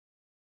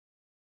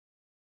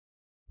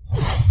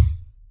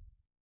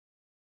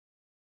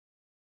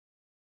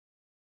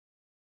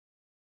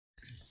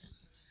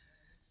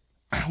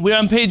We're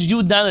on page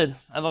Yud Daled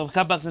of Rav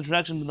Kapach's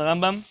introduction to the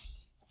Rambam.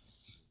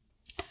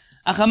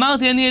 Ach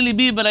amarti ani el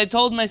libi, but I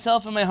told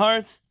myself in my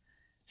heart,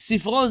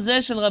 Sifro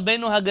zeh shel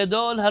Rabbeinu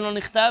Hagadol halo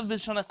nichtav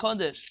b'lashon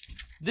HaKodesh.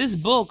 This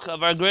book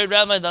of our great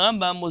Rabbi the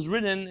Rambam was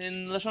written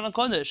in Lashon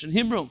HaKodesh, in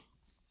Hebrew.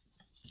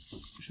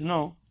 You should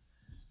know,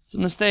 it's a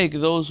mistake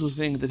those who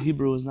think that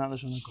Hebrew is not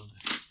Lashon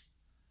HaKodesh.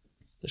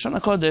 Lashon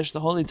HaKodesh,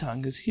 the holy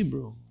tongue, is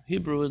Hebrew.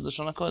 Hebrew is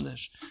Lashon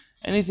HaKodesh.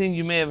 Anything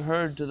you may have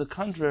heard to the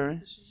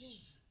contrary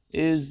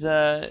is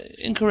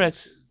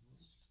incorrect.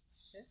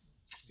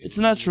 It's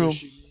not true.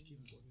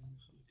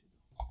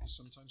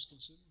 Sometimes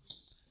considered.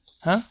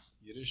 Huh?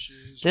 Yiddish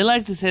is. They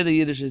like to say that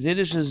Yiddish is.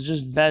 Yiddish is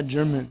just bad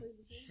German.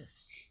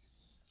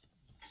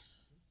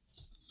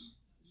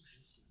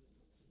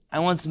 I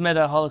once met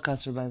a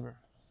Holocaust survivor.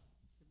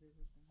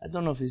 I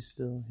don't know if he's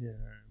still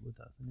here with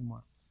us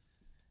anymore.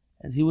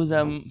 And he was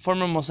a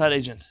former Mossad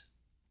agent.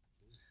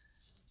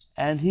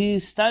 And he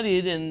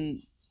studied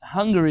in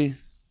Hungary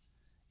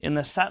in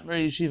a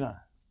Satmar yeshiva.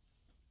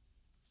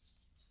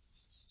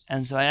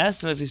 And so I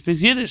asked him if he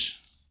speaks Yiddish.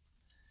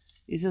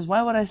 He says,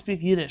 why would I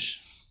speak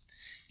Yiddish?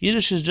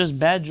 Yiddish is just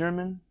bad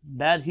German,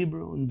 bad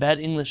Hebrew, and bad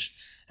English.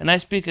 And I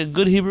speak a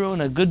good Hebrew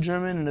and a good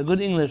German and a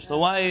good English. So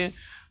why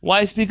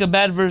speak a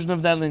bad version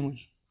of that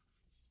language?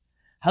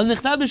 The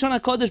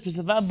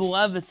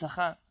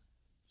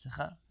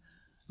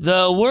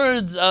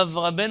words of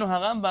Rabbeinu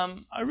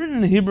HaRambam are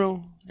written in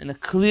Hebrew in a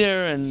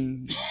clear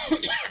and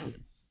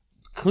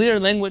clear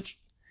language.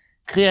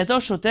 Reading the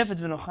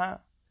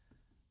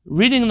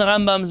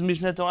Rambam's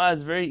Mishneh Torah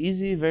is very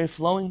easy, very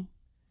flowing.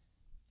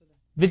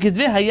 And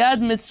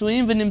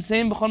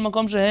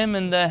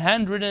the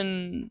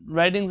handwritten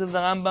writings of the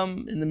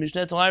Rambam in the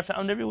Mishneh Torah are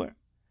found everywhere.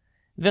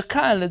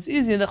 It's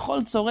easy,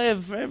 for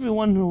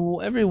everyone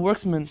every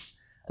worksman,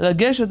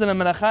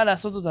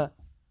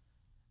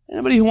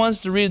 anybody who wants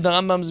to read the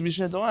Rambam's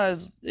Mishneh Torah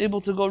is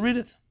able to go read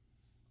it.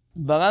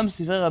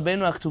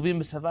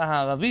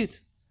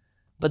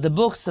 But the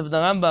books of the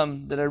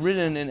Rambam that are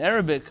written in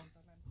Arabic,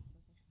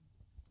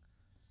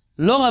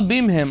 לא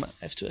רבים הם, I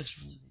have two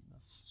extras.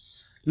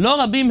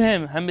 לא רבים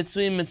הם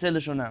המצויים מצא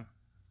לשונם.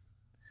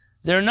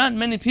 There are not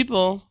many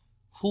people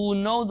who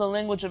know the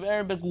language of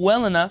Arabic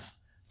well enough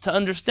to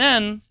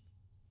understand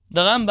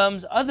the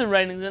Rambam's other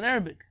writings in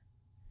Arabic.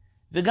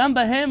 וגם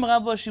בהם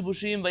רבו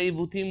השיבושים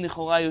והעיוותים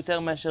לכאורה יותר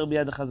מאשר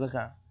ביד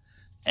החזקה.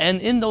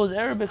 And in those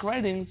Arabic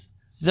writings,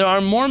 there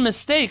are more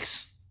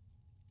mistakes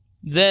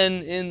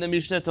than in the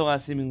Mishneh Torah,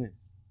 seemingly.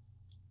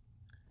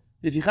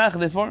 לפיכך,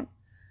 therefore,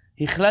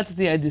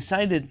 החלטתי, I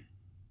decided,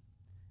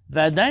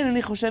 ועדיין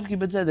אני חושב כי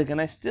בצדק, and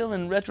I still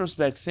in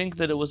retrospect think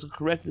that it was a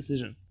correct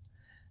decision,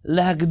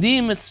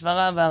 להקדים את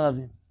ספריו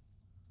הערבים.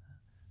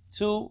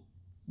 To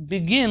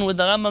begin with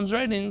the Rambam's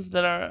writings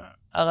that are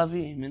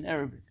Aravim in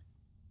Arabic.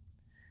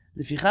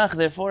 לפיכך,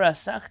 therefore,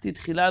 עסקתי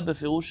תחילה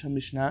בפירוש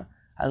המשנה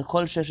על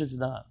כל ששת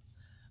סדריו.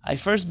 I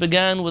first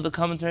began with a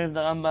commentary of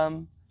the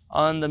Rambam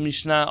on the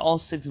Mishnah, all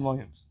 6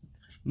 volumes.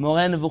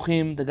 Moreh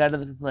Nevuchim, the Guide of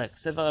the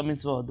Perplexed, Sefer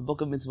HaMitzvot, the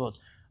Book of Mitzvot.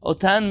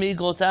 אותן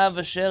מאיגרותיו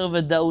אשר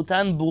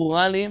ודאותן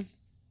ברורה לי,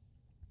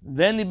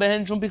 ואין לי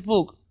בהן שום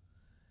פקפוק.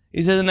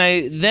 He says, and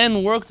I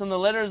then worked on the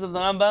letters of the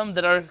Rambam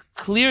that are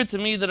clear to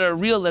me, that are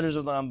real letters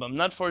of the Rambam,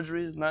 not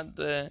forgeries, not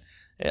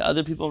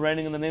other people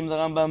writing in the name of the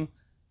Rambam,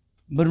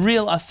 but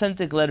real,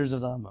 authentic letters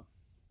of the Rambam.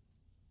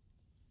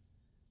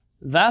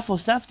 ואף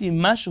הוספתי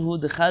משהו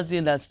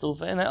דחזי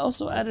להצטרופה, and I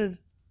also added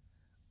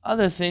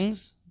other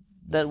things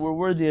that were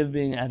worthy of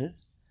being added.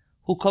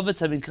 הוא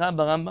קובץ המקרא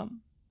ברמב"ם,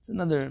 it's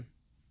another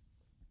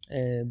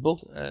book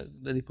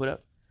that he put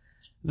up.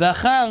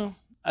 ואחר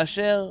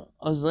אשר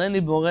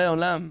עזרני בורא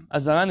עולם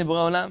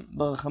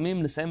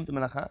ברחמים לסיים את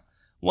המלאכה.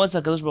 Once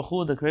הקדוש ברוך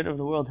הוא, the creator of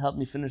the world, helped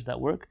me finish that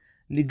work,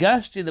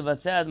 ניגשתי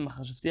לבצע את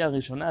מחשבתי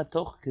הראשונה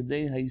תוך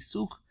כדי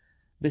העיסוק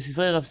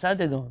בספרי רב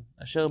סעדיה גאון,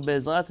 אשר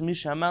בעזרת מי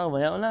שאמר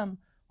והיה עולם,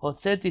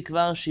 הוצאתי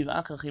כבר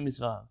 7 כרכים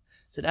מספריו.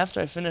 Said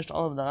after I finished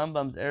all of the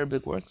Rambam's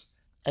Arabic works,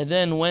 I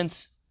then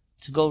went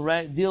to go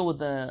deal with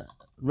the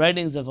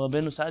writings of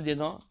Rabbeinu Saadia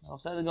Gaon.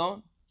 Saadia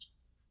Gaon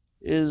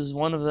is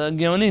one of the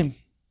Geonim,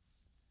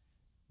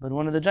 but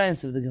one of the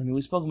giants of the Geonim.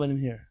 We spoke about him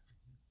here.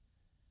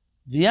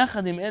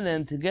 ויחד עם אלה,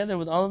 and together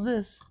with all of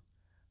this,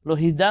 לא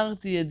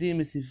הידרתי ידי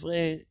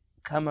מספרי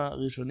כמה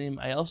ראשונים.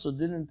 I also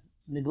didn't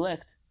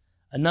neglect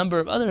a number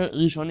of other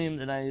Rishonim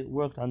that I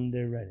worked on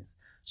their writings.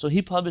 So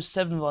he published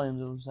 7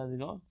 volumes of Saadia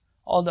Gaon,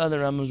 all the other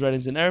Rambam's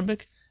writings in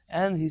Arabic,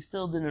 and he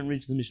still didn't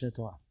reach the Mishneh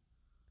Torah.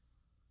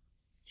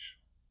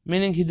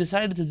 Meaning he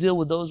decided to deal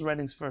with those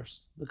writings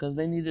first, because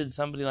they needed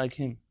somebody like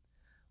him.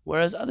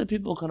 Whereas other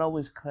people can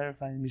always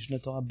clarify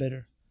Mishneh Torah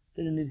better.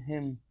 They didn't need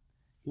him.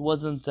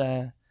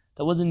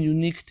 That wasn't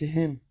unique to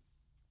him.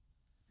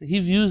 He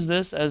views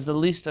this as the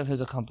least of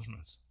his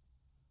accomplishments.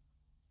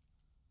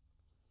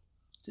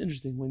 It's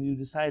interesting when you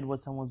decide what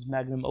someone's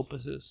magnum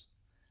opus is.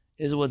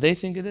 Is it what they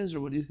think it is,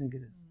 or what do you think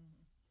it is?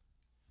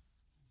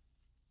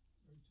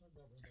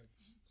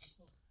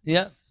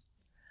 Yeah.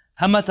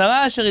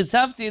 המטרה אשר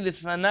הצבתי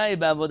לפניי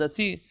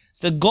בעבודתי,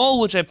 the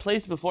goal which I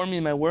placed before me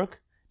in my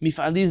work,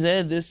 mif'ali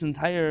zeh, this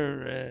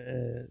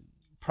entire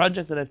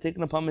project that I've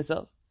taken upon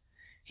myself,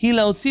 hi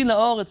laotzi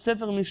laor et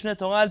sefer Mishneh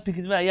Torah al pi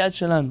kitvei hayad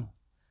shelanu.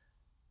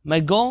 My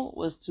goal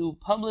was to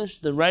publish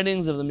the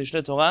writings of the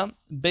Mishneh Torah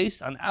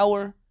based on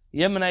our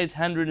Yemenite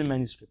handwritten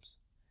manuscripts.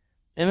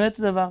 Emet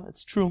davar,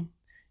 it's true.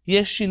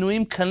 Yesh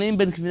shinuim kalim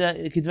ben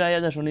kitvei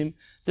hayad hashonim.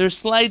 There are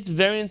slight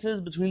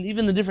variances between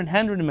even the different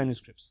handwritten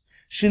manuscripts.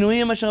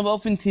 Shinuim asher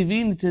ba'ofen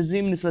tivi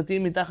nitezim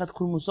niflatim mitachat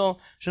kulmuso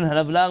shel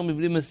halavlar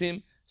mivli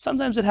masim.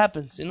 Sometimes it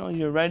happens,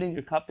 you're writing,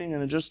 you're copying,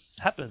 and it just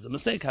happens, a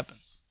mistake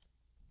happens.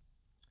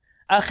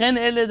 Achen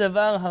ele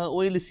davar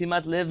ha'ra'ui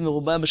lisimat lev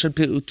meruba b'shel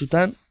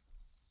pi'utután.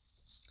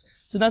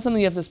 So not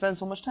something you have to spend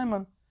so much time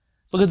on,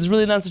 because it's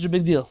really not such a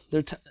big deal.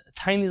 They're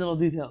tiny little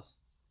details.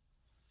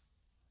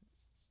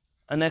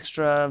 An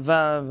extra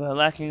vav, a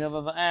lacking of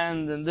a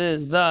and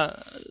this,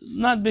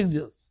 not big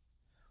deals.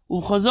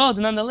 Ubchazot,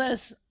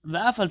 nonetheless,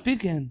 v'af al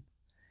piken,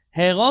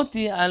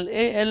 heroti al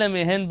ele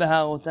mehen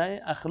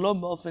b'ha'arotai, ach lo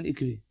ba'ofen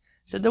ikvi.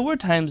 So there were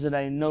times that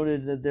I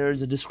noted that there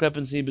is a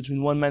discrepancy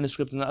between one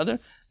manuscript and the other,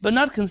 but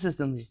not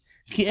consistently.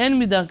 Ki en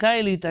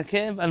midarkai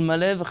litakev al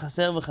maleh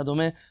v'chaser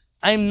v'chadome.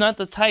 I'm not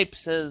the type,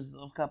 says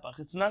Rav Kapach.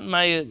 It's not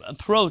my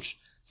approach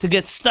to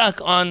get stuck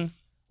on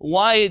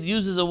why it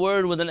uses a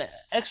word with an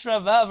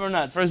extra vav or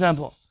not. For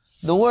example,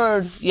 the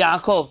word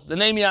Yaakov, the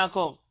name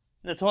Yaakov.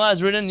 The Torah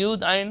is written Yud,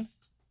 Ayin,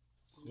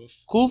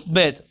 Kuf,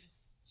 Bet.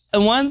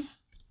 And once,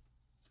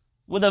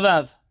 with a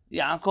vav,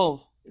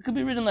 Yaakov. It could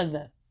be written like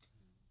that.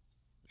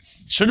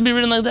 Should it be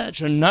written like that?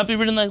 Should it not be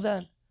written like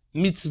that?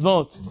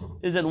 Mitzvot.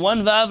 Is it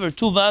one vav or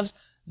two vavs?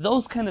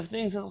 Those kind of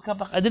things,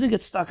 I didn't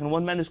get stuck in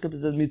one manuscript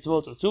that says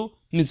mitzvot or two,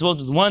 mitzvot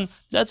with one.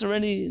 That's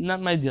already not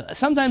my deal.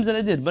 Sometimes that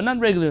I did, but not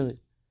regularly.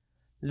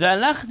 And I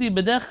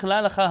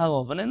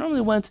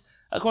normally went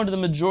according to the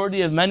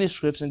majority of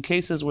manuscripts in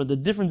cases where the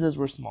differences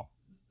were small.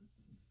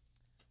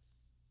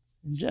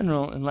 In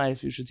general, in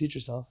life, you should teach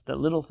yourself that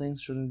little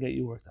things shouldn't get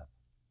you worked up.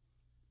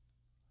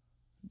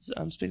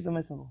 I'm speaking to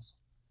myself also.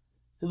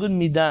 It's a good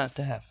midah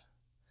to have.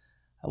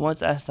 I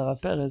once asked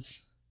Rav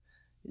Peretz,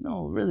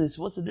 really,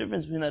 so what's the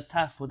difference between a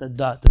taf with a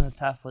dot and a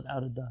taf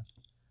without a dot?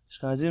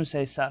 Ashkenazim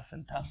say saf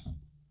and taf.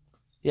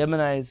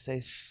 Yemenites say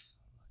f,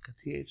 like a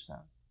th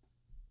sound.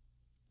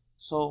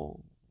 So,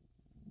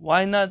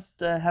 why not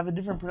have a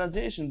different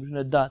pronunciation between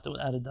a dot and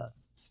without a dot?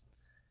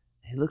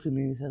 He looked at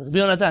me and he said, Rabbi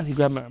Yonatan, he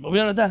grabbed my arm. Rabbi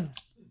Yonatan,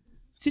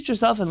 teach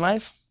yourself in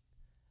life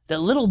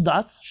that little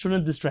dots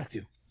shouldn't distract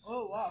you.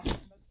 Oh, wow. That's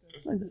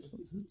good. Like that.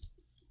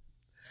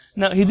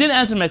 Now, he didn't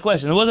answer my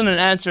question. It wasn't an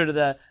answer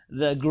to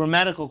the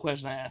grammatical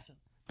question I asked him.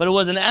 But it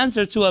was an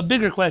answer to a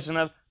bigger question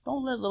of,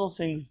 don't let little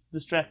things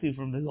distract you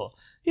from the goal.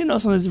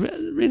 Sometimes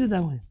read it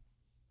that way.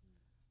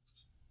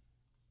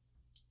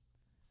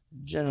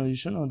 In general, you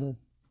should know that.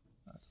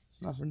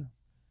 It's not for now.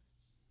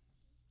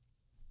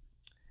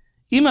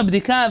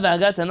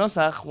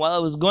 While I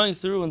was going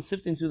through and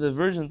sifting through the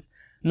versions,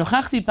 it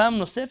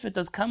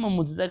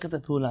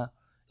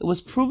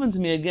was proven to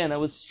me again. I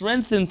was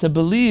strengthened to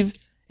believe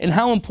in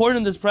how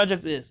important this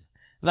project is.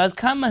 And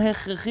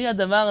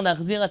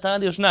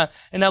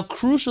how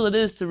crucial it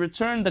is to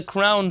return the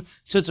crown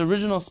to its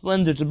original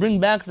splendor, to bring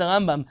back the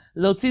Rambam,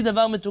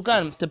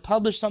 to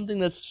publish something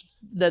that's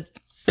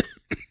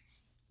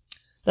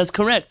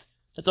correct,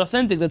 that's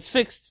authentic, that's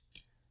fixed.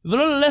 So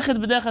nice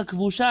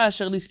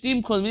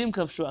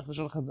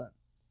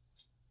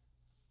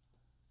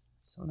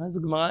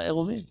Gemara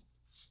Eruvin.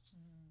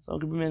 So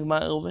give me a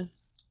Gemara Eruvin.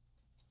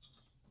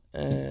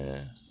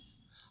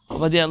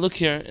 But yeah, look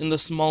here in the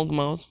small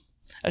Gemara.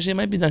 Actually, it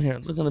might be down here.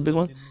 Look on the big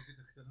one.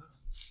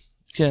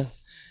 Yeah.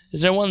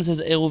 Is there one that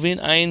says Eruvin,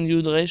 Ayin,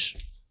 Yud, Resh?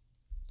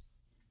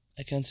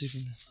 I can't see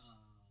from here.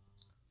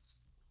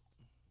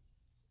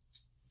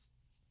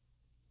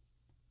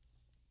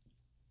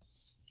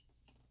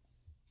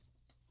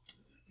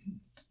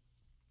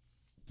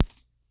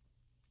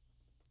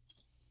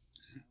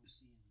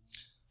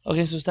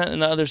 Okay, so stand in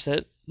the other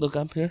set. Look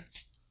up here.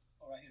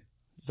 Oh, right here.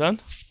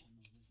 Found?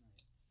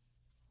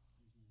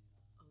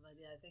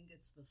 I think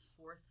it's the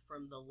fourth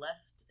from the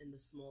left in the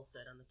small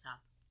set on the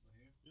top.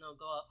 No,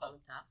 go up on the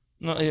top.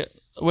 No, here.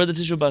 Where are the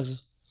tissue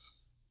boxes?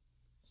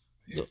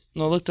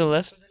 No, look to the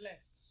left. To the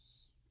left.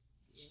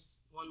 Yeah.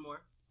 One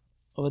more.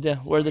 Oh, but yeah,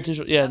 where are the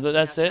tissue? Yeah,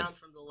 that's it. Count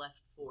from the left,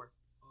 four.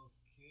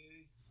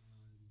 Okay.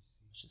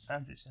 She's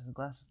fancy. She has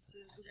glasses.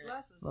 See, his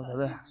glasses. Look at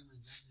that.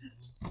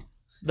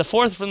 The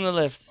fourth from the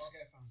left. Okay,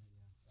 I found it.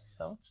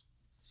 So?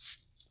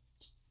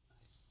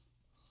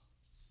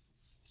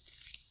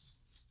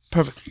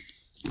 Perfect.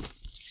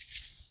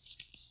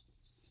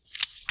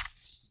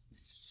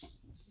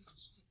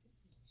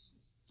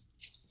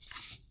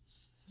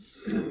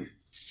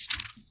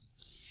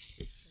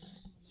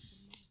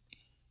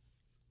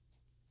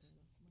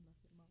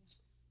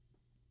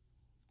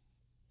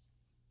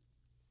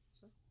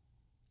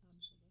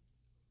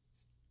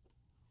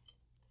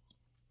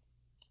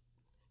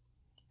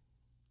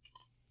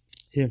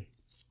 Here.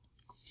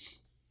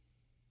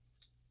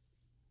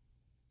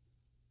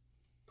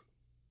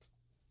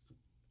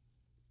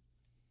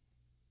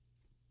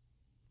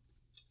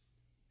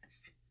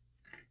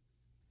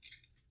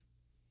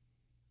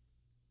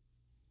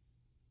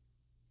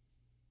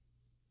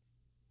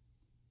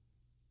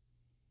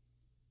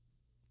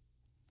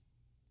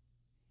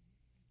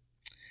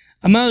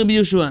 Amar Rabbi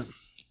Yehoshua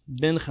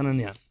ben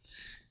Hananiah.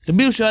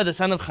 Rabbi Yehoshua, the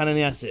son of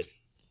Hananiah, said,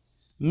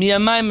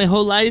 Miyamai, my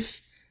whole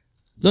life,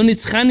 lo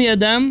nitzchani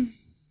adam,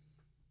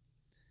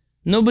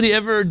 nobody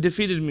ever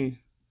defeated me.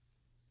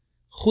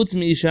 Chutz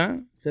mi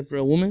isha, except for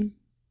a woman,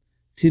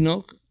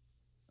 tinok,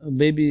 a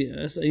baby,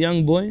 a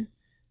young boy,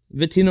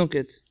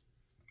 v'tinoket,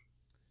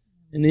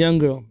 and a young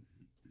girl.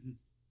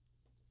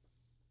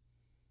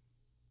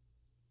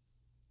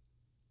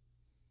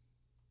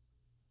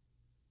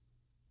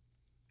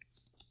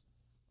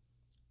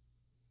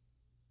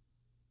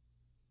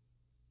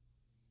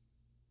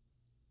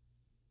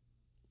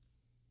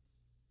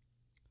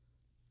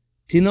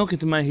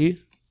 Tinoket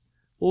mahi.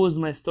 What was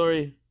my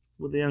story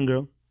with the young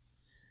girl?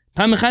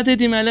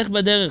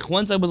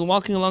 Once I was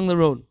walking along the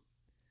road.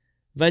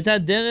 And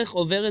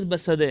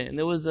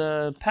there was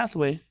a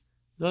pathway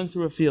going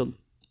through a field.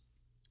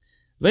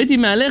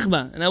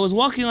 And I was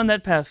walking on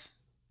that path.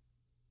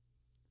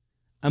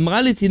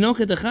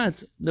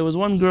 There was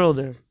one girl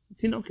there.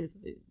 Tinoket,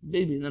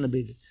 baby, not a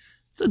baby.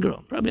 It's a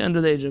girl, probably under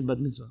the age of bat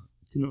mitzvah.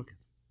 Tinoket.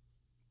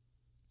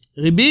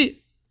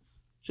 Ribi,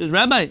 she says,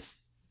 Rabbi,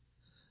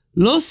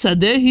 lo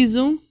sadeh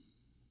hizu?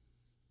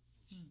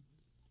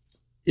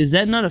 Is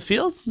that not a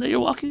field that you're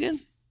walking in?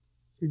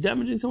 You're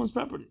damaging someone's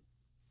property.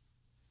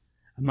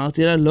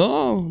 Amarti la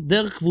lo,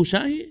 derech kvusha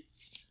hi.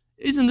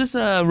 Isn't this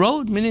a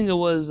road? Meaning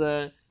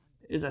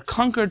it's a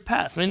conquered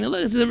path. I mean,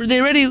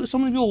 they already, so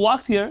many people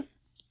walked here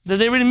that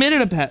they already made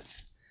it a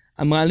path.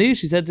 Amrali,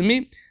 she said to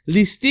me,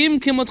 listim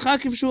kemotcha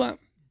kivshua.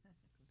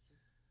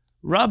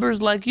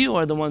 Robbers like you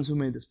are the ones who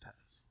made this path.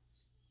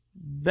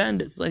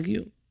 Bandits like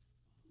you.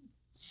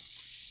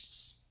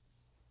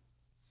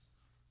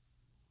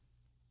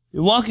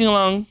 You're walking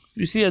along,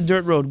 you see a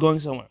dirt road going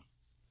somewhere.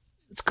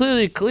 It's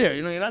clearly clear.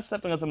 You know, you're not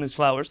stepping on somebody's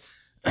flowers.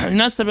 You're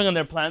not stepping on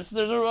their plants.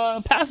 There's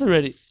a path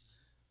already.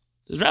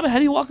 Says, Rabbi, how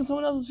do you walk in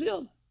someone else's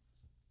field?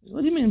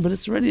 What do you mean? But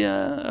it's already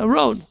a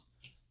road.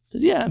 I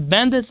said, yeah,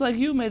 bandits like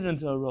you made it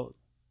into a road.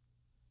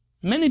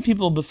 Many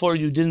people before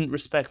you didn't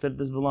respect that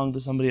this belonged to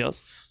somebody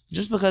else.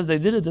 Just because they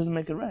did it doesn't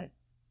make it right.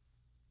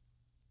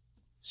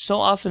 So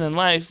often in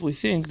life, we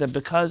think that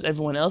because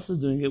everyone else is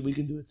doing it, we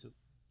can do it too.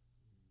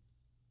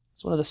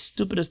 It's one of the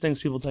stupidest things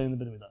people tell you in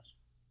the Beit HaMikdash.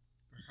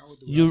 How would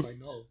the rabbi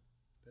know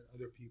that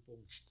other people...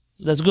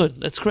 That's good.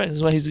 That's correct.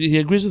 That's why he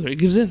agrees with her. He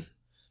gives in.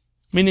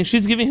 Meaning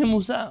she's giving him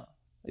musar.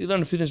 You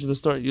learn a few things from the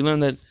story. You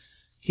learn that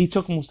he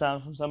took musar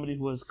from somebody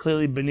who was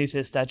clearly beneath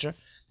his stature,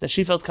 that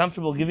she felt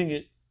comfortable giving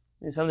it.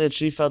 It's something that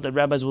she felt that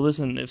rabbis will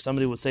listen if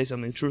somebody would say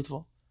something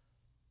truthful.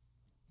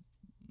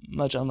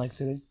 Much unlike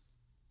today.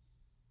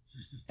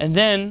 And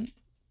then,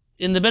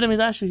 in the Beit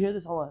HaMikdash, you hear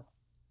this a lot.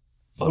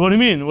 But what do you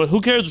mean? Well, who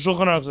cares what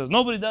Shulchan Aruch says?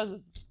 Nobody does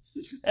it.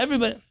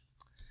 Everybody.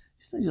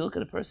 You look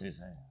at a person and you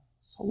say,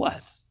 so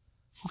what?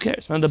 Who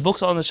cares? Man, the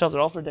books all on the shelf,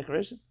 they're all for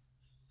decoration.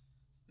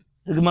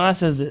 The Gemara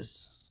says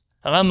this.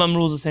 Rambam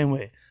rules the same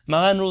way.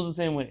 Maran rules the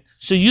same way.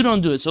 So you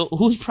don't do it. So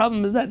whose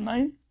problem is that?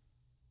 Mine?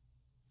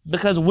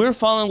 Because we're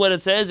following what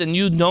it says and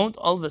you don't,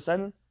 all of a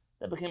sudden,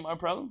 that became our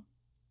problem?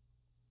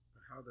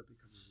 How that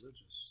becomes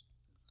religious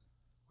is the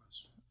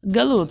question.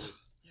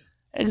 Galut.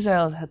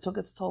 Exile took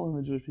its toll on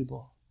the Jewish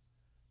people.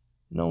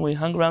 You know, we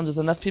hung around with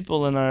enough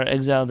people in our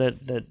exile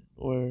that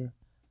were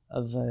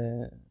of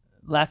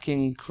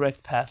lacking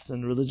correct paths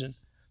in religion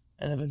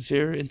and of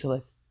inferior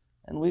intellect.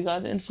 And we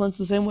got influenced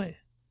the same way.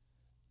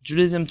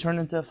 Judaism turned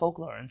into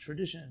folklore and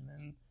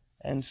tradition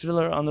and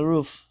fiddler on the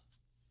roof.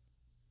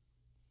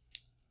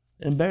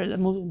 That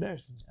movie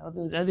embarrassed me. I don't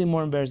think there's anything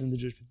more embarrassing than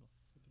the Jewish people.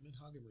 But the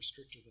minhagim are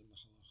stricter than the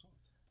halachot.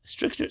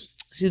 Stricter.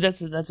 See,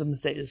 that's a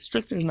mistake.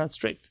 Stricter is not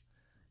strict.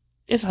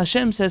 If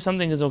Hashem says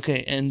something is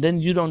okay and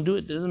then you don't do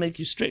it, it doesn't make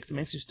you strict. It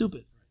makes you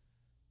stupid.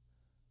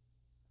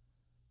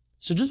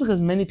 So just because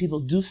many people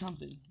do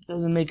something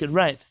doesn't make it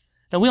right.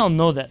 Now we all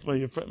know that.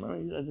 Well,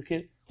 as a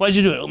kid, why'd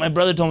you do it? Well, my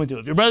brother told me to.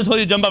 If your brother told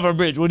you to jump off a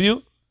bridge, would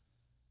you?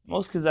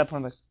 Most kids at that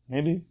point are like,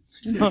 maybe.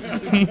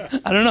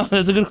 I don't know.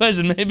 That's a good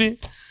question. Maybe.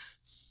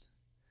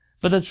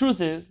 But the truth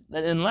is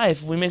that in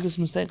life we make this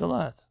mistake a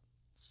lot.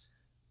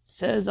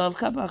 Says Rav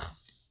Kapach.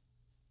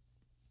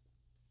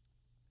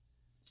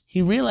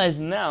 He realized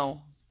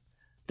now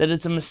that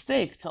it's a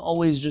mistake to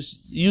always just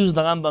use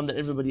the Rambam that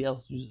everybody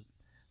else uses.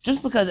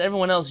 Just because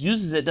everyone else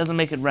uses it doesn't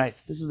make it right.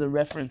 This is the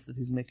reference that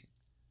he's making.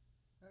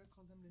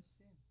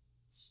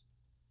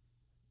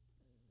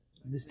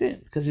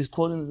 Listim, because he's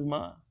quoting the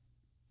Gemara.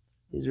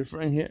 He's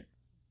referring here.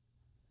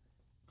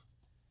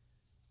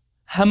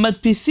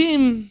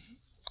 Hamadpisim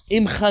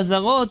im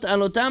chazarot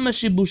al otam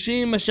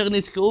hashibushim asher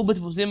nitkeu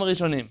b'dfusim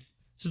harishonim.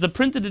 This is the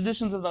printed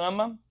editions of the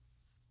Rambam,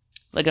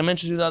 like I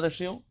mentioned to you the other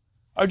shiur,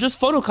 are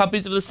just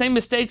photocopies of the same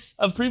mistakes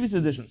of previous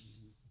editions.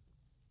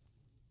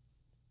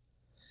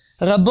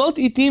 Rabot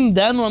itim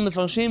danu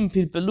המפרשים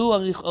פלפלו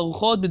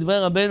ארוחות בדברי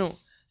רבנו.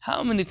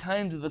 How many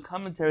times do the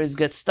commentaries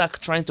get stuck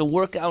trying to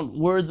work out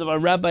words of our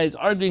rabbis,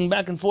 arguing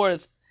back and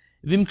forth?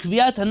 ועם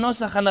קביעת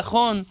הנוסח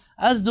הנכון,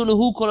 אז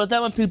דולהו כל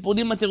אותם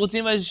הפלפולים,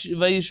 התירוצים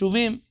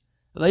והיישובים,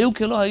 והיו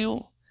כלא היו.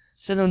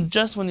 said, and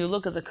just when you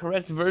look at the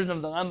correct version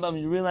of the Rambam,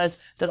 you realize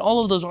that all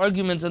of those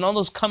arguments and all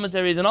those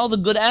commentaries and all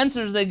the good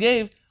answers they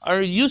gave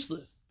are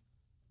useless,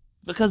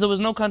 because there was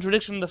no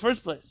contradiction in the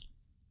first place.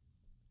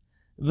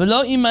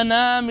 ולא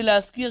יימנע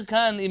מלהזכיר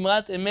כאן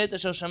אמרת אמת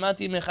אשר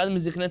שמעתי מאחד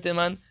מזקני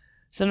תימן.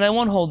 So I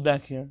won't hold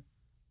back here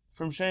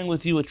from sharing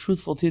with you a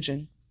truthful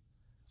teaching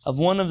of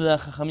one of the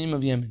Chachamim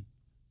of Yemen,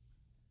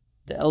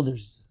 the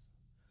elders.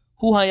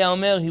 הוא היה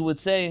אומר, he would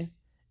say,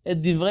 את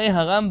דברי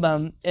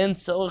הרמב"ם אין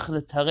צורך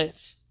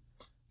לתרץ.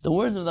 The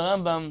words of the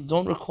Rambam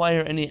don't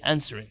require any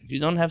answering. You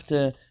don't have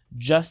to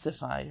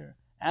justify or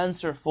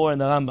answer for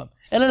the Rambam.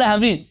 אלא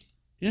להבין.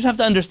 You just have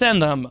to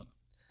understand the Rambam.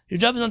 Your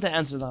job is not to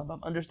answer the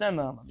Rambam. Understand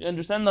the Rambam. You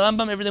understand the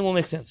Rambam, everything will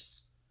make sense.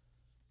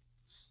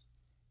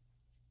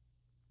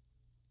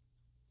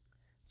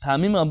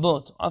 פעמים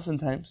רבות,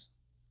 oftentimes,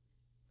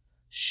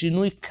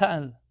 שינוי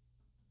קל,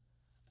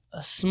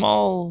 a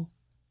small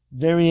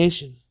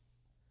variation,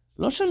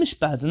 לא של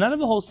משפט, not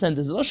of a whole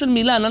sentence, לא של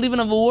מילה, not even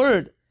of a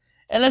word,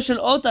 אלא של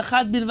אות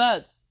אחת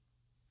בלבד,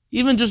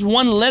 even just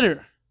one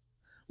letter,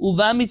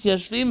 ובה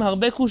מתיישבים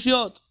הרבה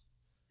קושיות.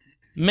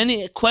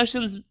 Many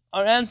questions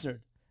are answered.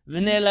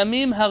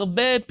 ונעלמים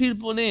הרבה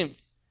פלפולים,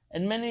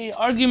 and many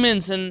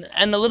arguments and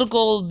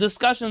analytical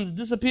discussions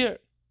disappear.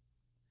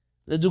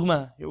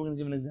 לדוגמה, here we're going to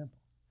give an example.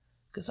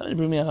 Can somebody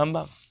bring me a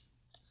Rambam?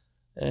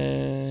 You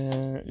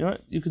know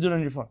what? You could do it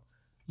on your phone.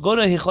 Go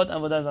to Hichot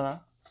Avodah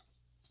Zarah.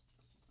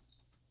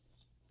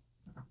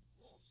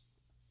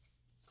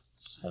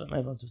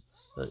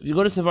 If you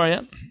go to Sefaria,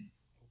 Open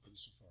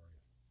Safari.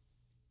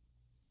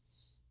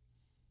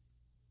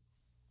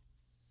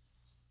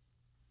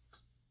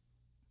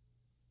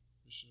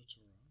 Mishnah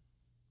Torah.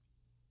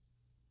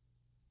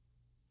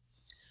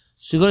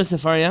 so you go to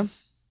Sefaria,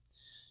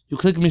 you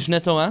click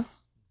Mishneh Torah,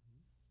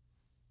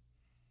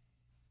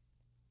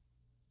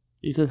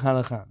 you click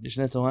Halakha,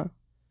 Mishneh Torah,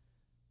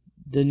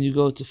 then you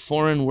go to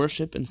foreign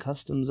worship and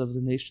customs of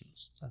the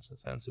nations. That's a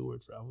fancy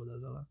word for Avodah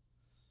Zarah.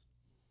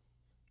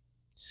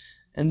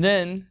 And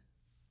then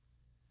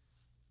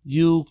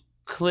you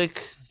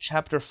click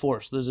chapter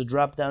 4. So there's a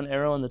drop down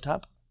arrow on the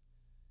top.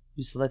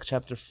 You select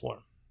chapter 4.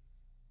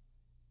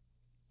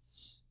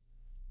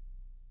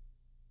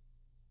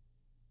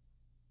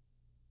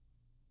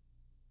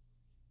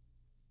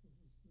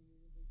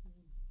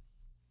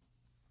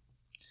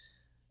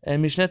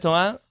 And Mishneh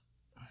Torah,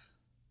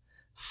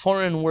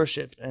 foreign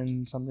worship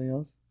and something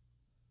else.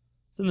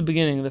 It's in the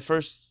beginning, the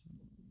first.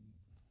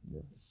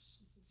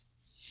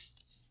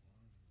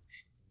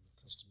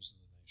 Customs of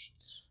the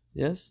nations.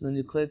 Yes, then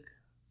you click.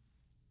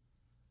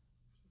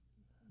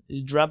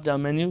 You drop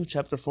down menu,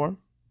 chapter 4.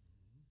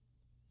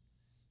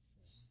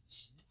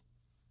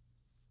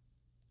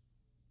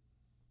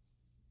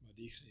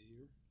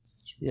 Madicheir.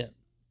 Yeah.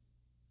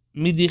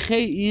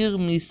 Midichei ir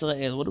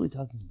Misrael. What are we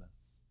talking about?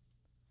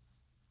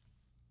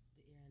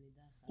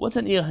 What's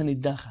an ir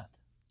hanidachat?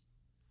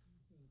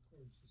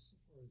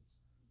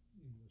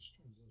 English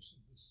translation,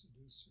 the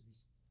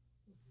seducers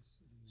of the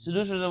city.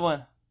 Seducers of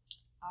what?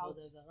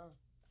 Avodah Zarah.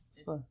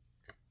 It's fine.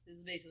 This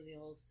is basically a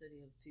whole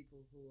city of people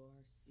who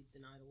are steeped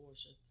in idol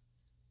worship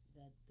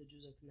that the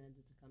Jews are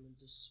commanded to come and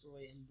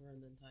destroy and burn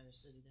the entire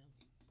city down.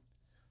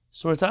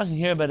 So we're talking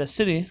here about a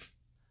city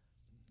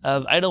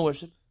of idol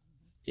worship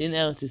in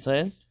Eretz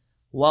Israel,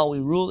 while we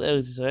rule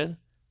Eretz Israel,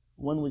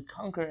 when we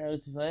conquer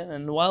Eretz Israel,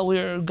 and while we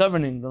are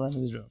governing the land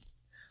of Israel.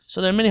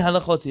 So there are many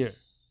halachot here.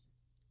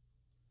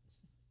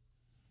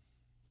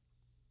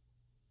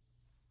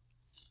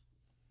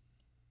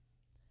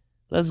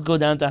 Let's go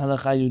down to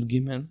halacha Yud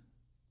Gimel.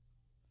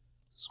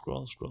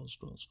 Scroll.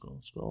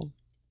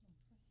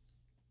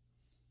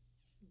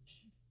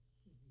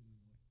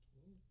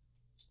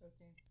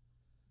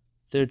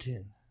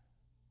 13.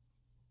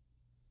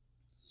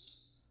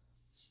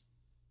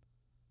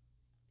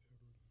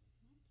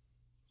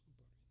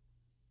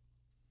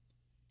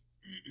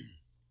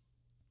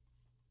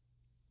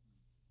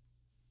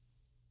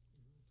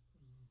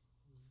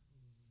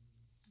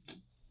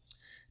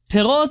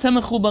 פירות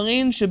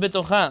המחוברים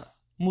שבתוכה,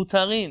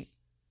 מותרים.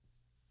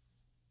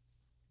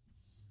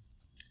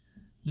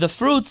 The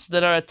fruits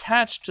that are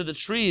attached to the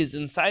trees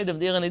inside of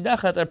the Ir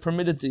HaNidachat are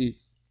permitted to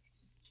eat.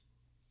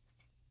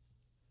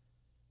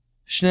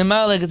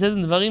 שנאמר, like it says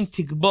in דברים,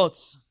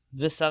 תקבוץ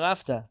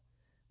ושרפת.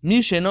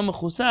 מי שאינו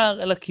מחוסר,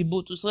 אלא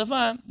קיבוץ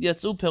ושרפה,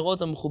 יצאו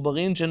פירות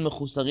המחוברים שהן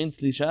מחוסרים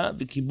תלישה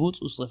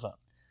וקיבוץ ושרפה.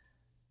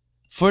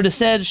 For the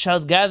said,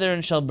 shalt gather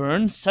and shall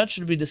burn, such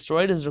should be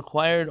destroyed as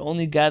required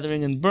only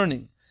gathering and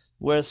burning,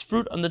 whereas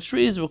fruit on the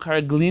trees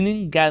require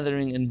gleaning,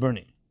 gathering, and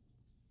burning.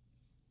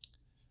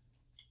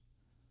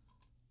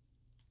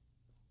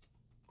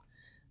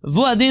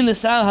 Vu'adin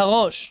l'sar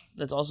harosh.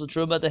 That's also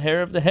true about the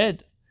hair of the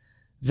head.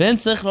 Ve'en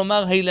tzarich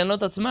lomar ha'ilyanot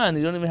atzman.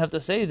 You don't even have to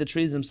say the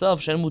trees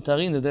themselves, she'en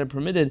mutarin, that they're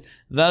permitted.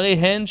 V'arei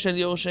hen shel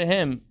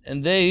yorshehem.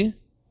 And they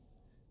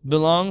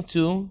belong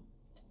to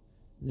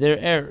their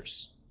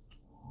heirs.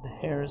 The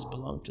hairs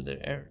belong to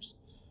their heirs.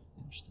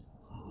 Interesting.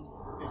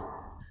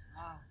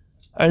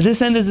 Alright, this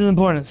sentence is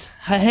important.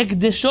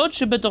 Ha'hekdeshot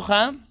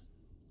shebetocha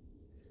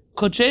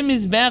kodshei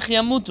mizbeach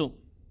yamutu.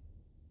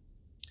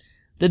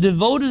 The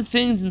devoted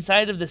things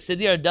inside of the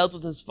city are dealt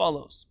with as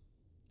follows.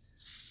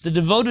 The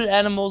devoted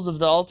animals of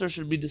the altar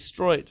should be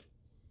destroyed.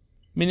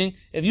 Meaning,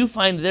 if you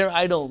find their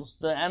idols,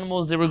 the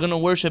animals they were going to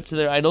worship to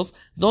their idols,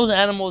 those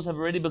animals have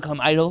already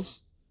become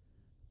idols,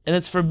 and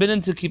it's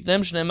forbidden to keep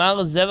them. Shneimar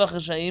zevach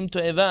hashayim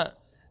to'eva.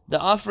 The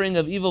offering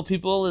of evil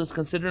people is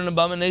considered an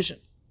abomination.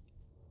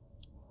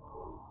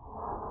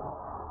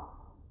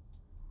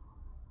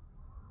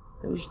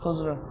 We should close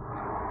it up.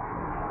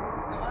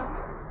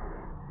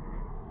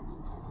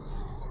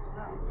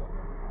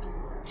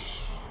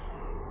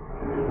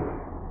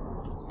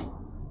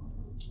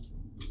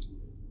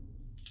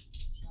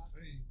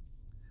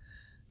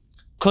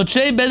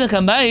 Kochei Bedek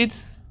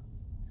HaBayit,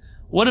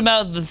 what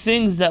about the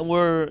things that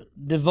were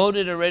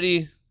devoted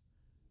already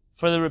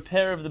for the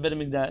repair of the Beit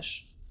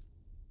HaMikdash?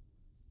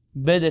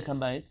 Bedek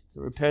HaBayit,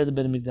 to repair the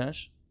Beit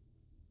HaMikdash.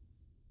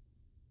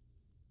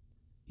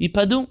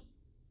 Yipadu.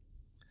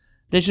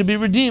 They should be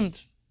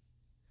redeemed.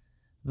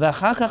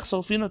 V'achar kach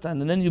sorfin otan,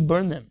 and then you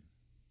burn them.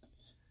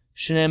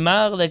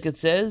 Shneimar, like it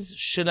says,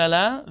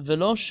 shelala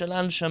velo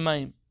shelal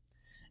shamayim.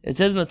 It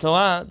says in the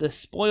Torah, the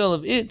spoil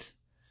of it,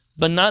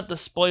 but not the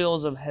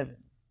spoils of heaven.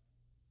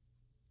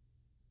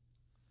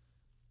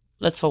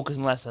 Let's focus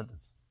on the last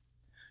sentence.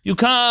 You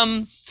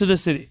come to the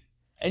city,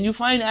 and you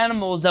find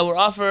animals that were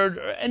offered,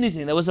 or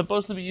anything that was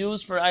supposed to be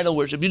used for idol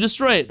worship. You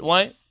destroy it.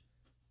 Why?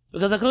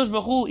 Because HaKadosh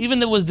Baruch Hu, even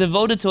though it was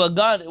devoted to a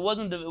God, it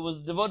was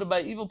devoted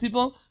by evil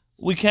people,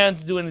 we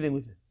can't do anything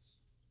with it.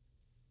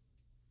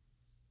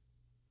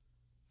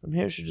 From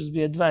here should just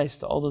be advice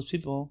to all those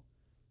people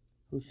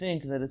who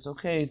think that it's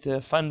okay to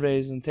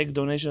fundraise and take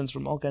donations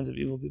from all kinds of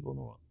evil people in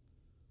the world.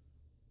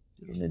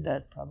 You don't need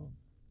that problem.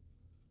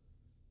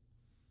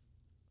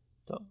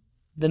 So,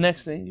 the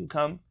next thing, you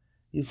come,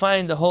 you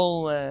find the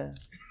whole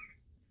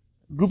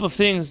group of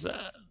things,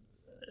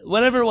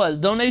 whatever it was,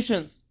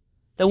 donations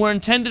that were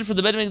intended for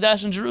the Beit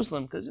HaMikdash in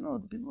Jerusalem. Because,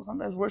 the people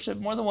sometimes worship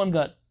more than one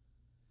God.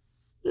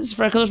 This is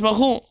for HaKadosh Baruch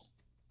Hu.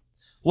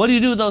 What do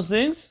you do with those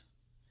things?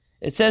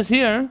 It says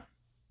here,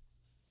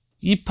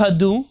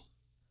 Yipadu,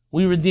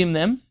 we redeem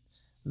them,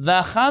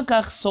 V'achar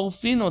kach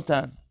sorfin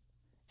otan,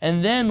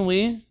 and then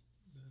we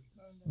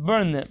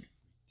burn them.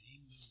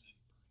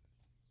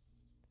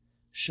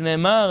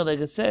 Shneimar, like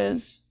it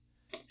says,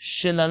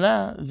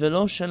 shelala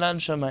velo shelal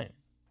shamayim.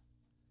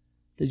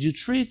 That you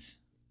treat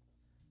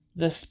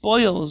the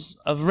spoils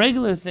of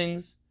regular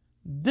things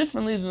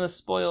differently than the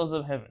spoils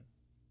of heaven.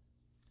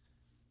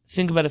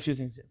 Think about a few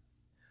things here.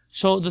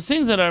 So the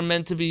things that are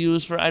meant to be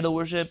used for idol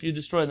worship, you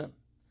destroy them.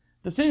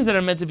 The things that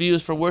are meant to be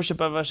used for worship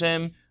of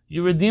Hashem,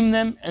 you redeem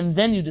them and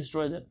then you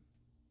destroy them.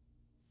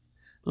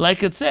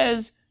 Like it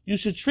says, you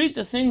should treat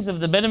the things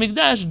of the Beit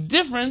HaMikdash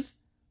different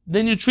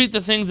than you treat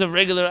the things of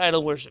regular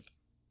idol worship.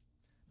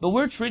 But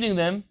we're treating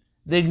them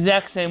the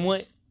exact same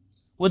way,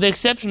 with the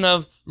exception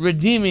of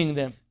redeeming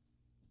them.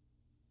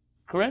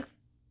 Correct?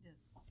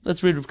 Yes.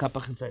 Let's read Rav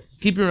Kapach inside.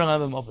 Keep your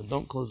Rambam open,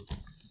 don't close it.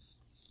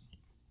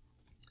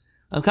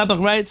 Rav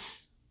Kapach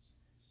writes,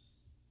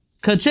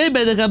 Kochei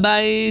Bedek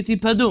HaBayit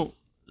yipadu.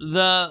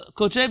 The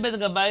Kochei Bedek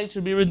HaBayit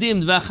should be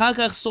redeemed. V'achar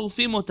kach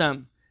sorfim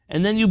otam.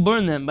 And then you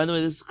burn them. By the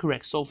way, this is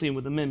correct. Sorfim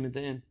with the mem at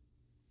the end.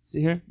 See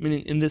here?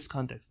 Meaning in this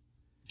context.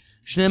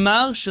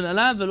 Shneimar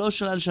shelala velo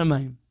shelal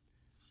shamayim.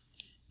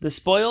 The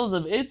spoils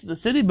of it, the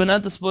city, but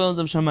not the spoils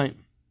of Shamayim.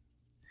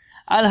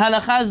 Al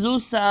halacha zu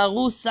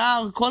sa'aru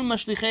sa'ar kol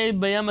mashlichei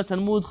bayam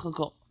haTalmud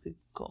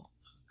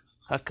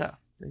chaka.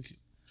 Thank you.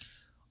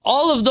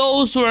 All of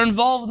those who are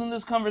involved in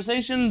this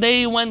conversation,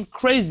 they went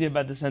crazy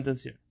about the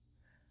sentence here.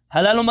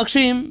 Halalu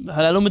makshim,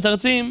 halalu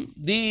mitartzim.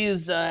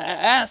 These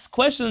ask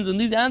questions and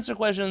these answer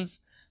questions.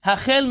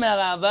 Hachel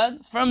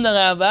me'aravad, from the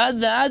Ravad,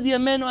 ve'ad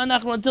yamenu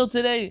anachnu, until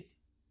today.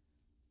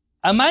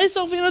 Amai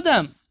sorfin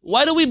otam.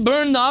 Why do we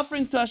burn the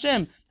offerings to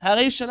Hashem?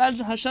 Harei shalal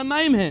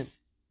hashamayim hem.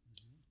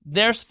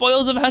 They're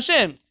spoils of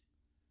Hashem.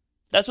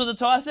 That's what the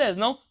Torah says.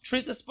 No,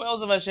 treat the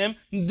spoils of Hashem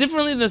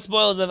differently than the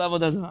spoils of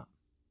Avodah Zarah.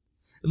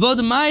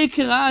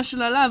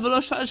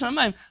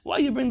 Why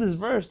you bring this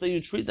verse that you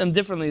treat them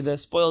differently, the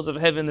spoils of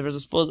heaven versus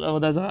the spoils of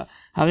Avodah Zarah?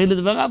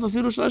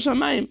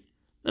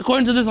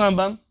 According to this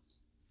Rambam,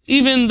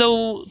 even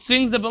though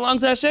things that belong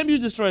to Hashem, you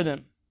destroy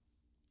them.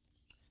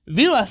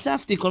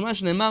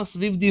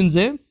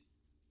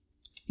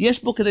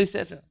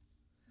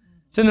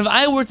 So if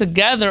I were to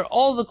gather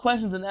all the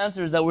questions and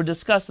answers that were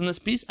discussed in this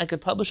piece, I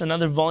could publish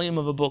another volume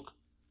of a book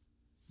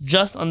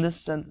just on this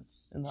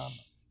sentence in the Rambam.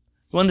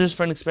 You want to just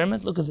for an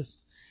experiment? Look at this.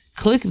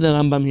 Click the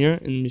Rambam here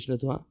in Mishnah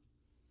Torah.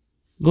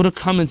 Go to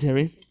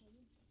commentary.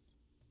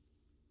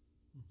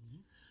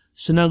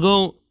 So now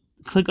go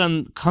click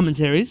on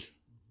commentaries.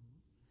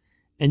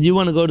 And you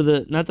want to go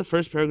to not the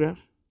first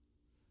paragraph,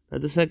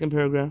 not the second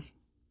paragraph.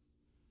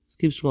 Let's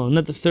keep scrolling.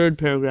 Not the third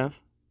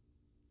paragraph,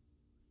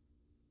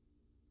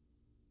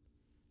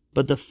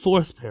 but the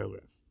fourth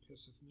paragraph.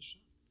 Kesef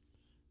Mishnah?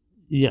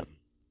 Yeah.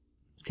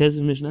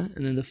 Kesef Mishnah,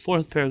 and then the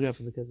fourth paragraph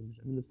of the Kesef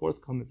Mishnah, and the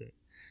fourth commentary.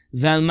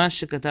 Ve'al ma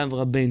shekatav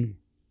Rabbeinu.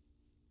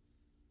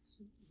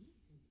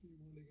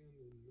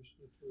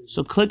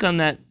 So click on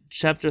that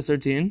chapter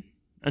 13,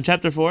 on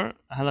chapter 4,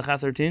 halakha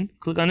 13.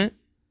 Click on it.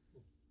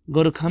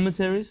 Go to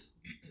commentaries.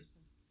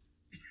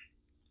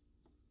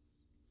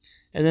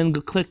 And then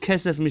go click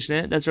Kesef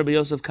Mishneh. That's Rabbi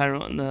Yosef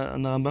Cairo on the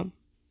Rambam.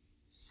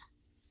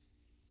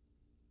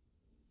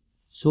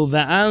 So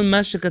Va'al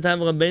Mashakatav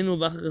Rabbeinu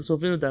V'achar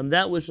Sofinutam.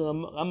 That which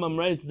Rambam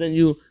writes, then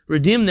you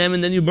redeem them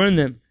and then you burn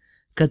them.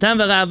 Katav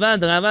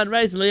Ravad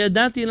writes, Lo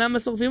yadati lama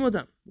sorfim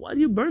otam. Why do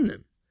you burn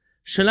them?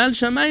 Shalal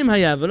shamayim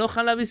haya v'lo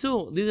chalav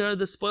isur. These are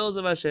the spoils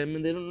of Hashem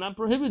and they are not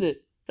prohibited.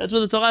 That's what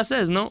the Torah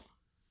says, no?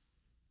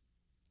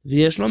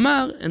 V'yesh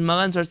lomar, and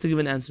Maran starts to give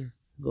an answer.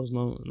 It goes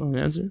long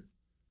answer.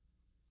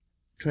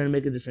 Trying to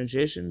make a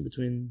differentiation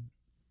between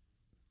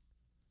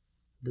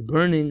the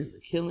burning and the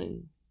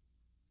killing.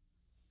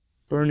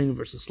 Burning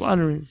versus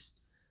slaughtering.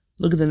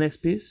 Look at the next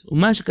piece.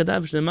 And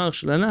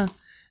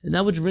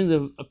that which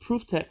brings a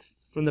proof text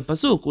from the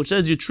Pasuk, which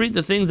says you treat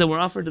the things that were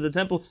offered to the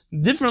temple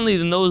differently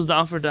than those that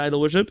offered to idol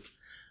worship.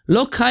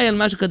 It says,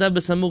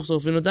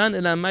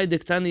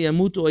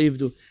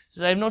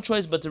 I have no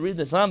choice but to read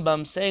this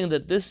Rambam saying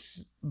that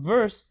this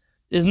verse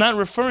is not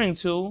referring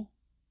to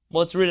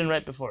what's written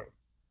right before it.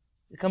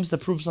 It comes to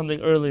prove something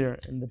earlier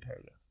in the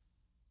paragraph.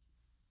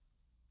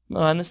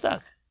 Maran is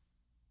stuck.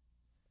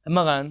 And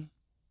Maran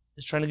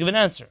is trying to give an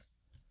answer.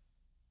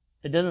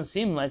 It doesn't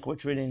seem like we're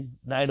treating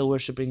the idol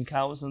worshipping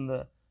cows and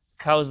the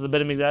cows of the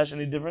Beit HaMikdash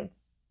any different.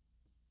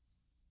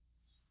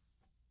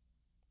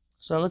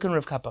 So now look in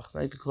Rav Kapach.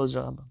 Now you can close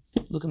your Rambam.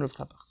 Look in Rav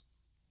Kapach.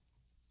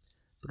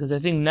 Because I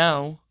think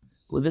now,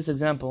 with this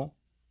example,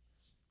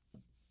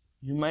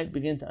 you might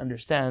begin to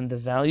understand the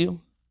value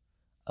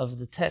of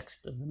the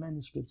text of the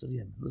manuscripts of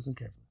Yemen. Listen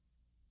carefully.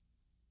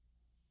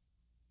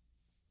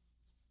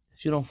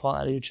 If you don't fall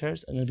out of your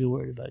chairs, I'm going to be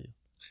worried about you.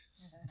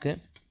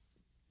 Okay?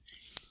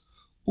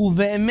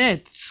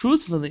 Uve'emet,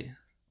 truthfully,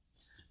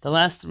 the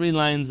last 3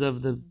 lines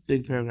of the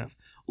big paragraph.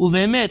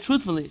 Uve'emet,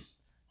 truthfully,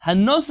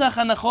 hanosach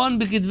hanachon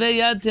b'kidvei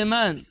yad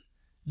Teman.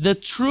 The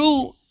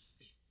true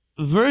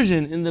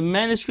version in the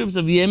manuscripts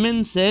of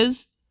Yemen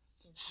says,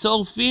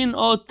 Sorfin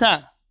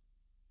ota.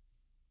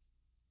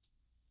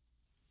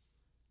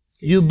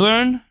 You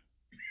burn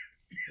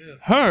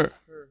her.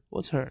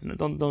 What's her? No,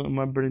 don't I'm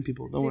not burning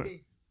people. Don't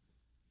worry.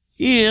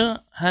 Ir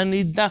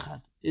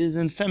hanidachat is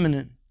in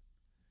feminine.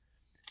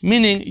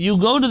 Meaning, you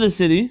go to the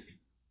city,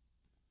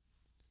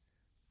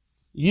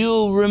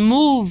 you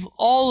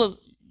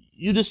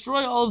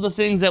destroy all of the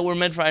things that were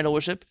meant for idol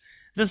worship.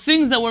 The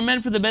things that were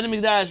meant for the Beit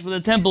HaMikdash, for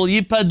the temple,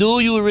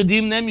 yipadu, you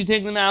redeem them, you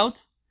take them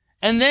out.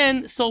 And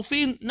then,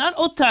 Sofin, not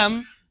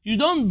otam, you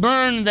don't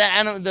burn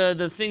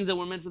the things that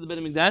were meant for the Beit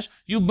HaMikdash,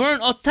 you burn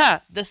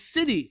ota, the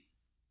city.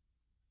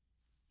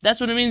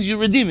 That's what it means, you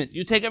redeem it.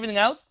 You take everything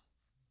out,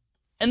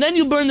 and then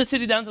you burn the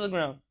city down to the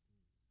ground.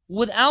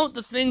 Without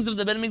the things of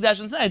the Beit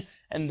HaMikdash inside.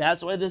 And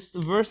that's why this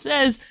verse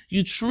says,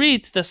 you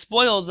treat the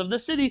spoils of the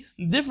city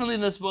differently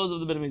than the spoils of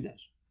the Beit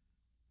HaMikdash.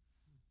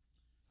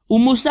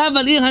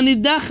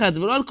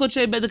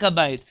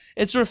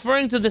 It's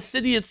referring to the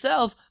city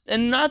itself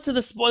and not to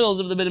the spoils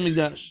of the Beit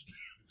HaMikdash.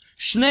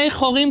 Shnei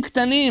chorim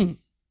ktanim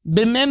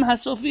b'mem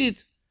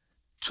hasofit.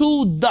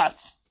 2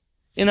 dots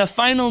in a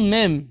final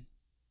mem.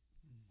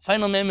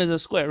 Final mem is a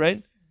square,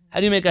 right? How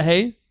do you make a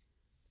hey?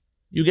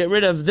 You get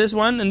rid of this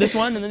one, and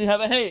then you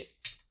have a hey.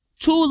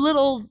 2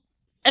 little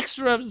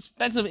extra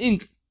specks of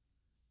ink.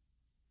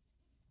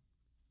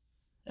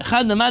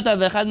 אחד למטה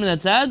ואחד מן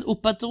הצד,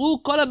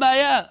 ופתרו כל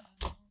הבעיה.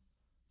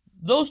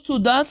 Those 2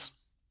 dots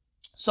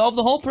solve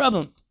the whole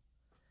problem.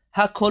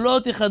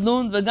 הקולות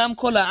יחדלון וגם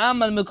כל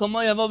העם על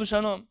מקומו יבוא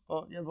בשלום.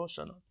 יבוא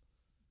שלום.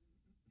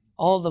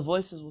 All the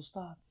voices will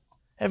stop.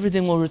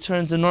 Everything will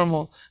return to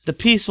normal. The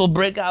peace will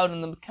break out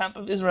in the camp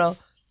of Israel.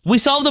 We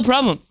solved the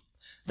problem.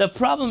 The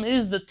problem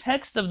is the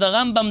text of the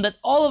Rambam that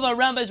all of our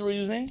rabbis were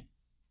using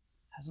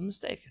has a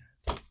mistake in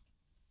it.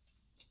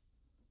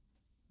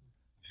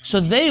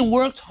 So they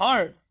worked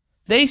hard.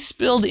 They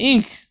spilled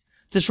ink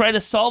to try to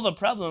solve a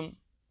problem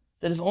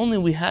that if only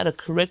we had a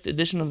correct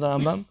edition of the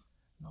Rambam,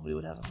 nobody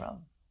would have a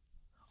problem.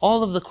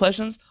 All of the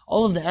questions,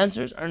 all of the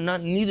answers are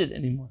not needed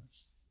anymore.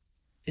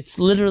 It's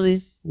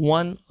literally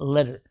 1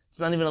 letter. It's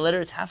not even a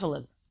letter, it's half a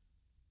letter.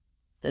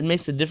 That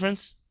makes a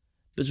difference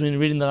between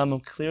reading the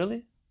Rambam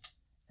clearly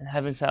and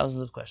having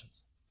thousands of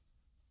questions.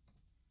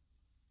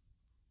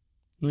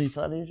 No, you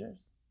fell out of your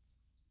chairs?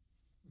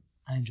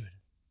 I enjoyed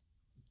it.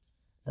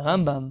 The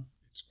Rambam...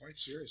 It's quite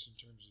serious in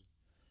terms of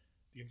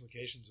the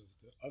implications of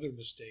the other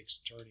mistakes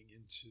turning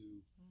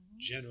into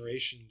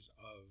generations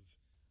of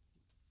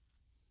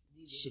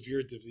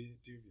severe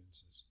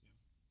deviances.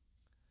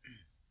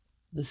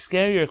 The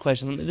scarier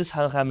question, this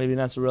halakha may be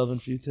not so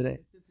relevant for you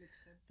today.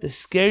 The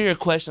scarier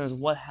question is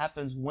what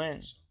happens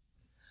when?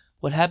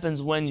 What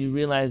happens when you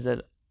realize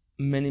that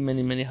many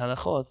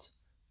halachot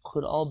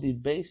could all be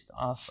based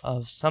off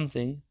of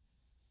something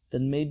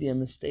that may be a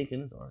mistake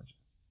in its origin?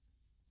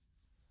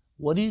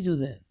 What do you do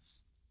then?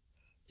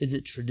 Is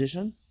it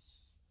tradition?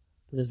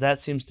 Because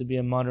that seems to be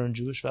a modern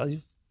Jewish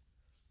value.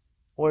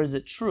 Or is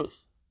it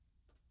truth,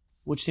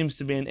 which seems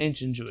to be an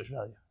ancient Jewish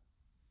value?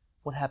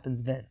 What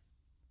happens then?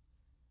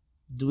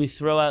 Do we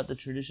throw out the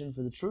tradition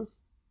for the truth?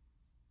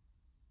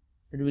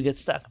 Where do we get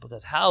stuck?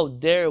 Because how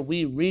dare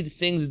we read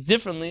things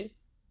differently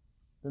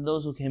than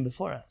those who came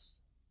before us?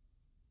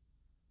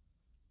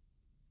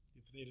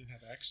 If they didn't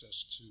have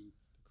access to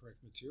the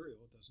correct material,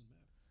 it doesn't matter.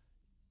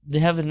 They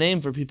have a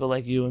name for people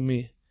like you and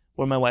me,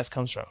 where my wife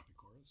comes from.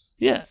 Because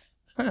Yeah.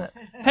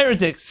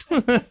 Heretics.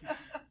 They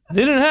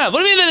didn't have.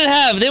 What do you mean they didn't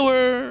have? They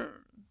were...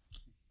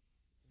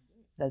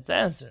 That's the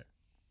answer.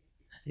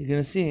 You're going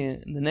to see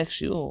in the next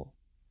shiur,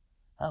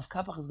 Rav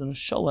Kapach is going to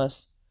show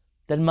us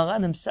that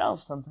Maran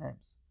himself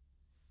sometimes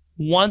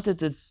wanted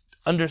to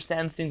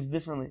understand things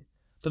differently.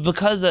 But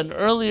because an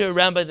earlier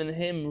rabbi than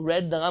him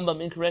read the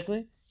Rambam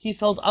incorrectly, he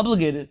felt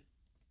obligated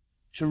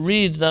to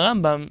read the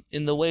Rambam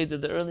in the way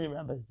that the earlier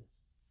rabbis did.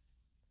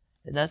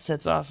 And that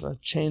sets off a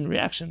chain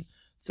reaction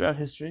throughout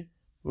history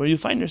where you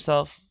find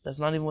yourself, that's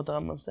not even what the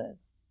Rambam said.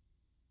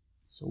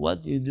 So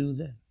what do you do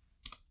then?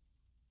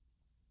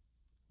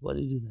 What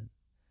do you do then?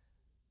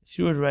 If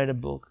you were to write a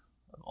book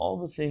of all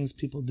the things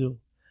people do,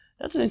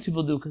 not the things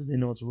people do because they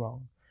know it's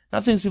wrong,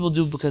 not things people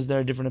do because there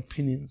are different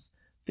opinions,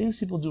 things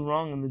people do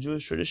wrong in the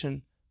Jewish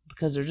tradition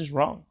because they're just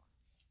wrong.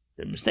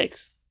 They're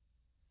mistakes.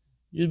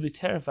 You'd be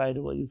terrified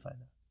of what you'd find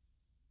out.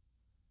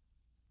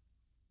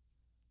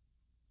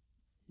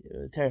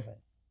 You're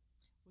terrified.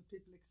 Would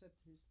people accept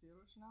his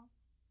Pirush now?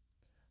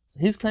 So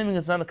he's claiming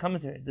it's not a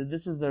commentary, that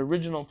this is the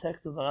original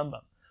text of the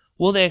Rambam.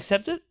 Will they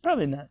accept it?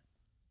 Probably not.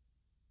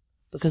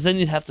 Because then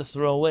you'd have to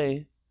throw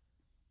away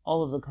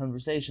all of the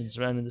conversations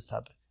surrounding this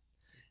topic.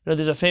 You know,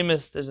 there's a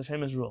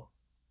famous rule.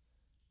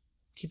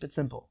 Keep it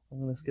simple. I'm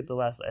going to skip the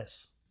last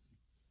S.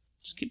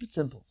 Just keep it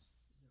simple.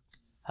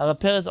 Hara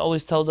Peretz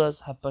always told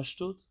us,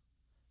 Hapashtut,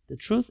 the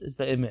truth is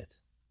the emet.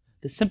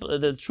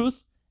 The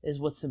truth is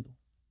what's simple.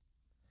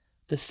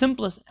 The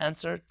simplest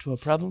answer to a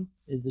problem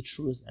is the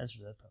truest answer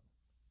to that problem.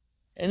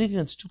 Anything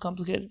that's too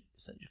complicated,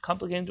 you're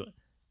complicating to it,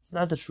 it's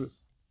not the truth.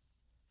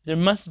 There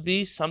must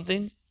be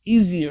something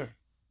easier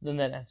than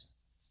that answer.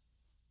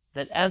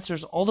 That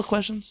answers all the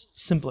questions,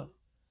 simpler.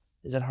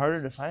 Is it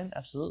harder to find?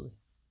 Absolutely.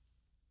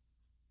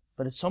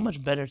 But it's so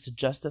much better to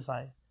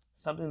justify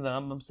something that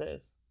Rambam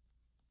says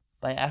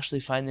by actually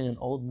finding an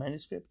old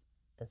manuscript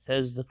that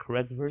says the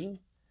correct version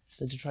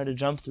than to try to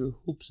jump through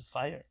hoops of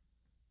fire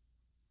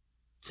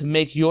to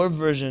make your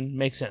version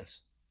make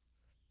sense.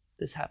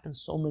 This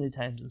happens so many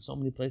times in so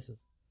many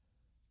places.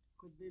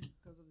 Could be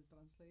because of the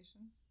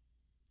translation.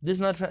 This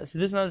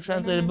is not a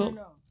translated book.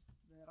 No.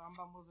 The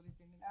Rambam was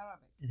written in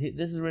Arabic.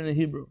 This is written in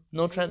Hebrew.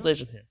 No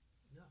translation here.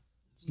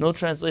 No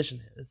translation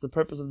here. It's the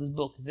purpose of this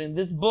book. In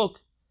this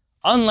book,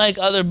 unlike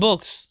other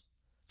books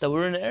that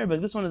were in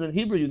Arabic, this one is in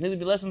Hebrew. You think there'd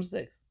be less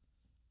mistakes.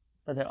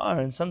 But there are,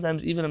 and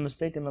sometimes even a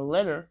mistake in a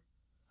letter,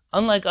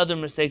 unlike other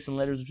mistakes in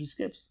letters which he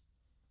skips,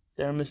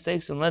 there are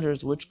mistakes in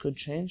letters which could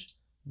change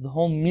the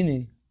whole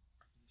meaning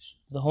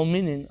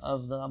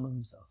of the Rambam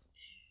himself.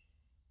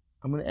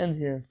 I'm going to end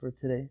here for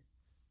today.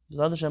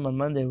 B'ezrat Hashem, on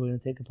Monday, we're going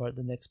to take apart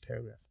the next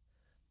paragraph,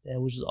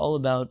 which is all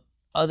about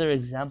other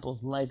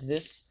examples like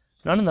this,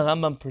 not in the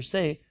Rambam per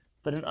se,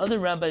 but in other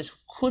rabbis who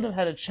could have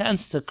had a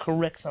chance to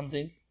correct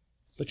something,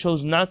 but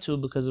chose not to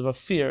because of a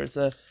fear. It's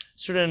a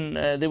certain,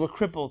 they were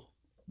crippled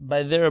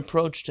by their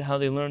approach to how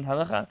they learned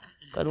halakha.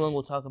 God willing,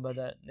 we'll talk about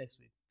that next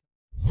week.